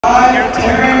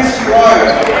Terrance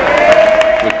Clark.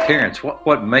 With Terrance,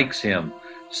 what makes him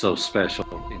so special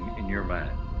in your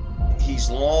mind? He's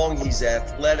long, he's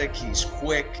athletic, he's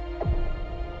quick.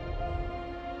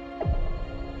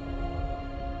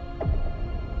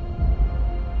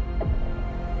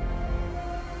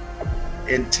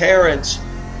 And Terrance,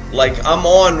 like I'm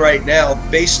on right now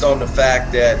based on the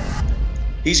fact that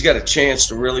he's got a chance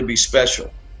to really be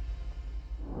special.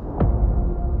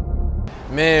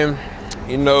 Man,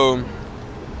 you know,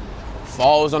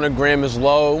 followers on the gram is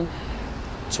low.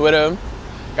 Twitter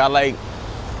got like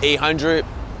 800.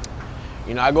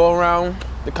 You know, I go around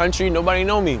the country, nobody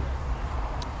know me.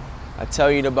 I tell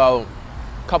you in about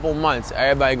a couple months,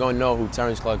 everybody gonna know who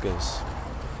Terrance Clark is.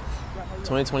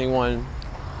 2021,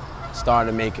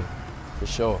 starting to make it, for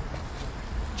sure.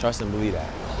 Trust and believe that.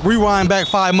 Rewind back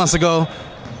 5 months ago,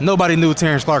 nobody knew who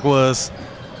Terrance Clark was.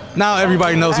 Now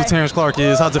everybody knows who Terrance Clark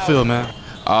is. How's it feel, man?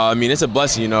 I mean, it's a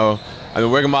blessing, you know. I've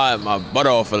been working my butt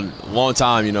off for a long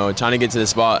time, you know, trying to get to this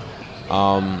spot.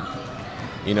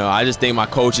 You know, I just thank my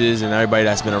coaches and everybody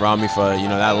that's been around me for, you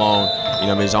know, that long. You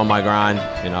know, it's on my grind,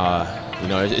 and, you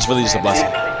know, it's really just a blessing.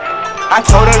 I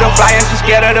told her to fly and she's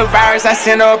scared of the virus. I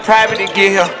sent her a private to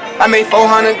get here. I made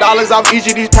 $400 off each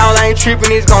of these pounds. I ain't tripping,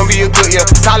 it's gonna be a good year.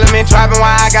 Solomon driving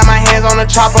while I got my hands on the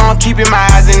chopper. I'm keeping my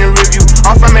eyes in the review.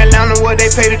 I'm from Atlanta where they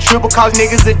pay the triple, cause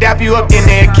niggas adapt you up, then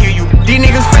they'll kill you. These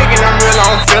niggas faking, I'm real, I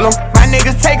don't feel them. My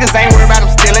niggas takers, ain't worried about them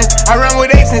stealing. I run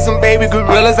with apes and some baby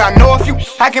gorillas. I know a few,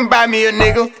 I can buy me a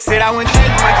nigga. Said I wouldn't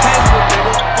change my change for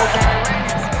bigger.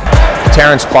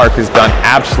 Terrance Clark has done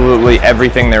absolutely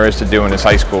everything there is to do in his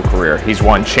high school career. He's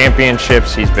won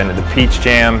championships, he's been to the Peach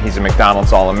Jam, he's a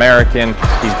McDonald's All-American,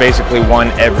 he's basically won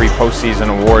every postseason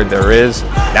award there is.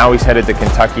 Now he's headed to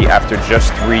Kentucky after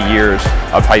just 3 years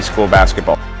of high school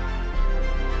basketball.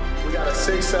 We got a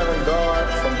 6'7" guard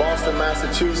from Boston,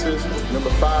 Massachusetts, number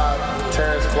 5,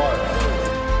 Terrance Clark.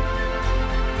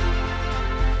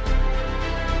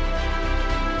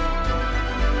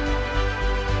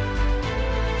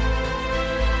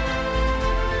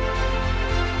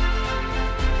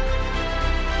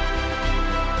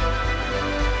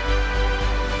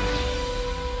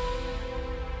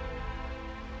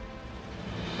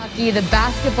 The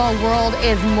basketball world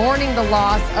is mourning the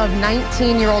loss of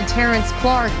 19-year-old Terrance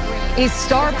Clark, a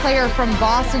star player from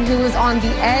Boston who was on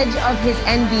the edge of his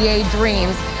NBA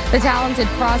dreams. The talented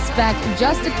prospect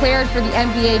just declared for the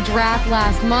NBA draft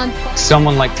last month.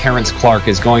 Someone like Terrance Clark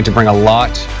is going to bring a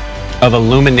lot of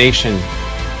illumination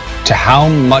to how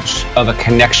much of a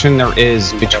connection there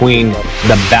is between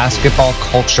the basketball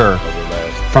culture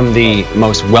from the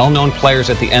most well-known players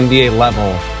at the NBA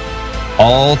level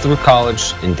all through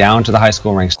college and down to the high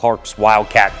school ranks. Clark's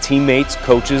Wildcat teammates,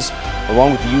 coaches,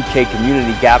 along with the UK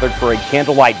community gathered for a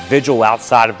candlelight vigil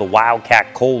outside of the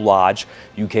Wildcat Coal Lodge.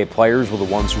 UK players were the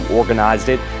ones who organized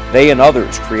it. They and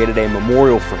others created a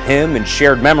memorial for him and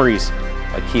shared memories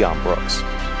like Keon Brooks.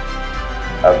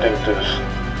 I think this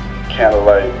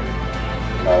candlelight,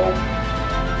 you know,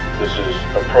 this is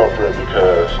appropriate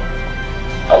because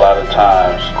a lot of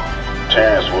times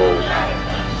Terrance was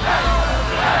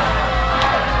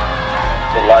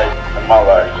the light in my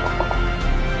life.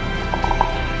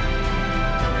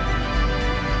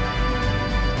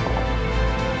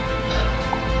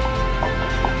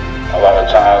 A lot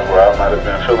of times where I might have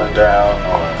been feeling down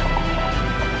or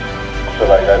feel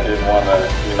like I didn't want to,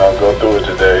 you know, go through it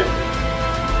today,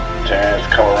 Terrance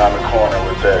come around the corner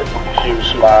with that huge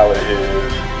smile of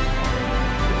his,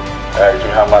 asked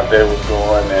me how my day was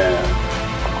going, and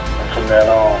from then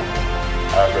on,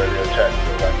 I was ready to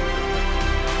attack the light.